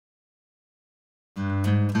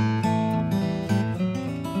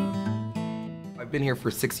I've been here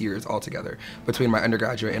for 6 years altogether between my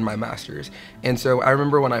undergraduate and my master's. And so I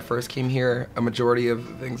remember when I first came here, a majority of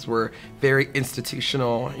things were very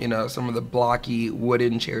institutional, you know, some of the blocky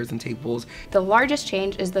wooden chairs and tables. The largest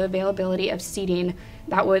change is the availability of seating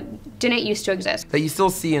that didn't used to exist. That you still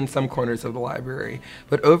see in some corners of the library.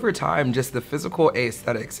 But over time, just the physical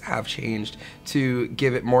aesthetics have changed to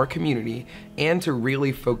give it more community and to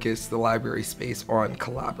really focus the library space on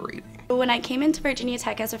collaborating. When I came into Virginia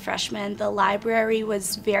Tech as a freshman, the library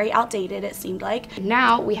was very outdated, it seemed like.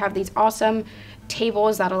 Now we have these awesome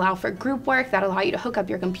tables that allow for group work, that allow you to hook up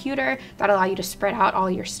your computer, that allow you to spread out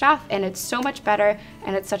all your stuff, and it's so much better,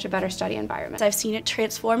 and it's such a better study environment. I've seen it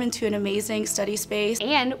transform into an amazing study space.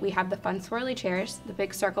 And we have the fun swirly chairs, the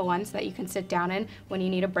big circle ones that you can sit down in when you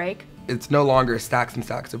need a break. It's no longer stacks and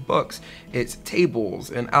stacks of books. It's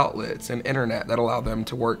tables and outlets and internet that allow them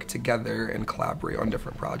to work together and collaborate on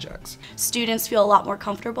different projects. Students feel a lot more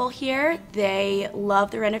comfortable here. They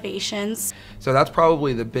love the renovations. So that's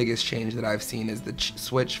probably the biggest change that I've seen, is the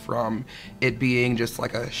switch from it being just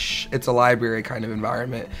like it's a library kind of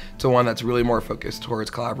environment to one that's really more focused towards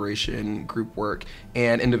collaboration, group work,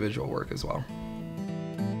 and individual work as well.